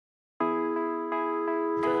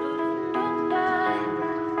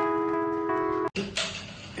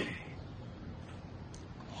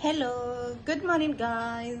Hello, good morning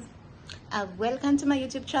guys. Welcome to my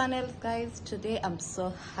YouTube channel guys. Today I'm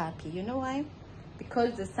so happy. You know why?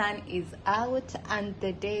 Because the sun is out and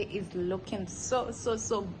the day is looking so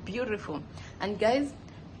beautiful. And guys,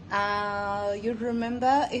 you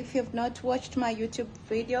remember, if you've not watched my YouTube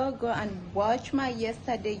video, go and watch my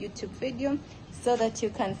yesterday YouTube video so that you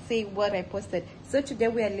can see what I posted. So today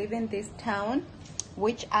we are leaving this town,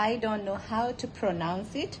 which I don't know how to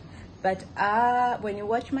pronounce it, but when you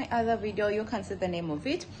watch my other video you can see the name of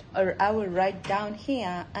it, or I will write down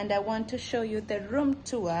here. And I want to show you the room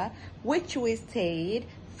tour, which we stayed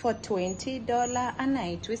for $20 a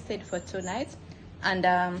night. We stayed for 2 nights. And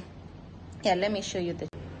yeah, let me show you the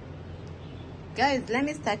guys. Let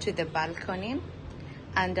me start with the balcony.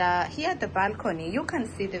 And here at the balcony you can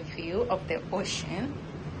see the view of the ocean.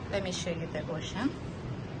 Let me show you the ocean.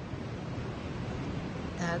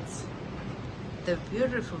 That's the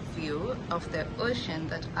beautiful view of the ocean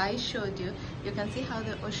that I showed you. You can see how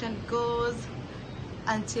the ocean goes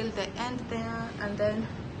until the end there, and then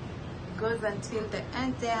goes until the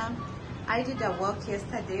end there. I did a walk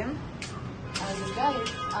yesterday, and guys,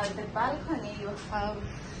 at the balcony you have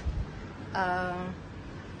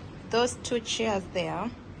those 2 chairs there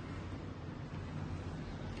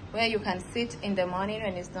where you can sit in the morning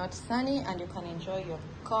when it's not sunny and you can enjoy your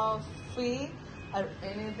coffee or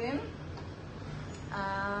anything.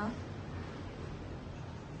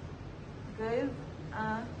 Guys,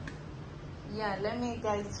 yeah, let me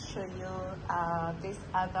guys show you this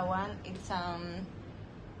other one. It's a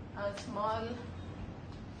small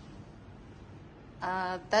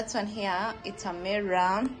that one here, it's a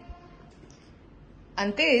mirror.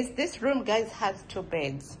 And this room guys has 2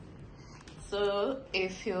 beds. So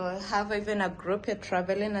if you have even a group, you're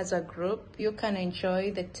traveling as a group, you can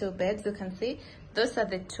enjoy the 2 beds. You can see those are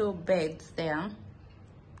the 2 beds there.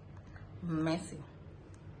 Messy.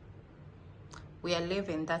 We are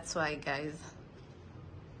leaving, that's why guys.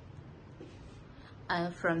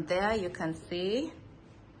 And from there you can see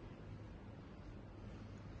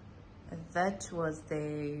that was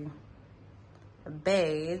the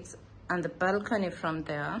beds and the balcony from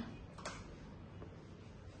there,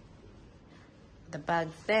 the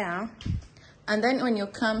bags there. And then when you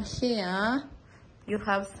come here you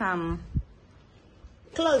have some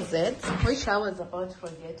closets, which I was about to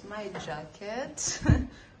forget my jacket.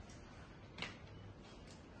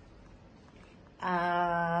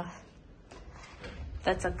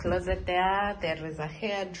 That's a closet there. There is a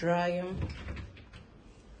hair dryer.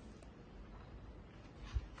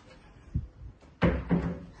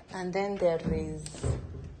 And then there is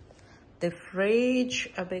the fridge,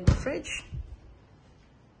 a big fridge.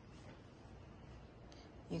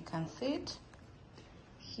 You can see it.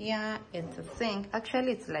 Here is the sink.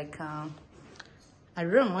 Actually, it's like a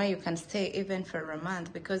room where you can stay even for a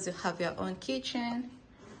month, because you have your own kitchen.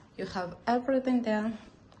 You have everything there.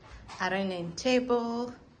 A dining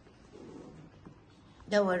table.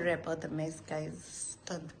 Don't worry about the mess, guys.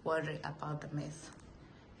 Don't worry about the mess.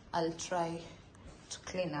 I'll try to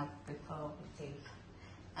clean up before we leave.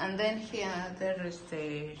 And then here there is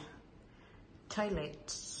the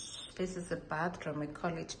toilet. This is a bathroom. We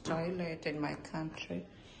call it toilet in my country.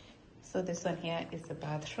 So this one here is the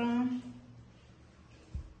bathroom.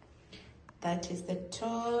 That is the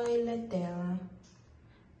toilet there.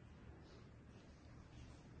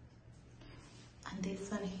 And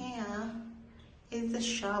this one here is the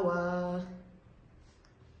shower.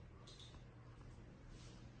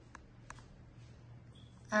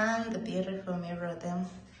 And the beautiful mirror there.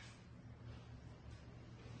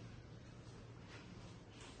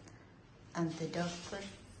 And the dog food.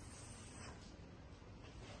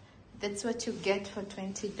 That's what you get for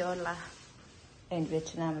 $20 in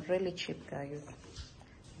Vietnam. Really cheap, guys.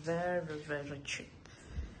 Very cheap.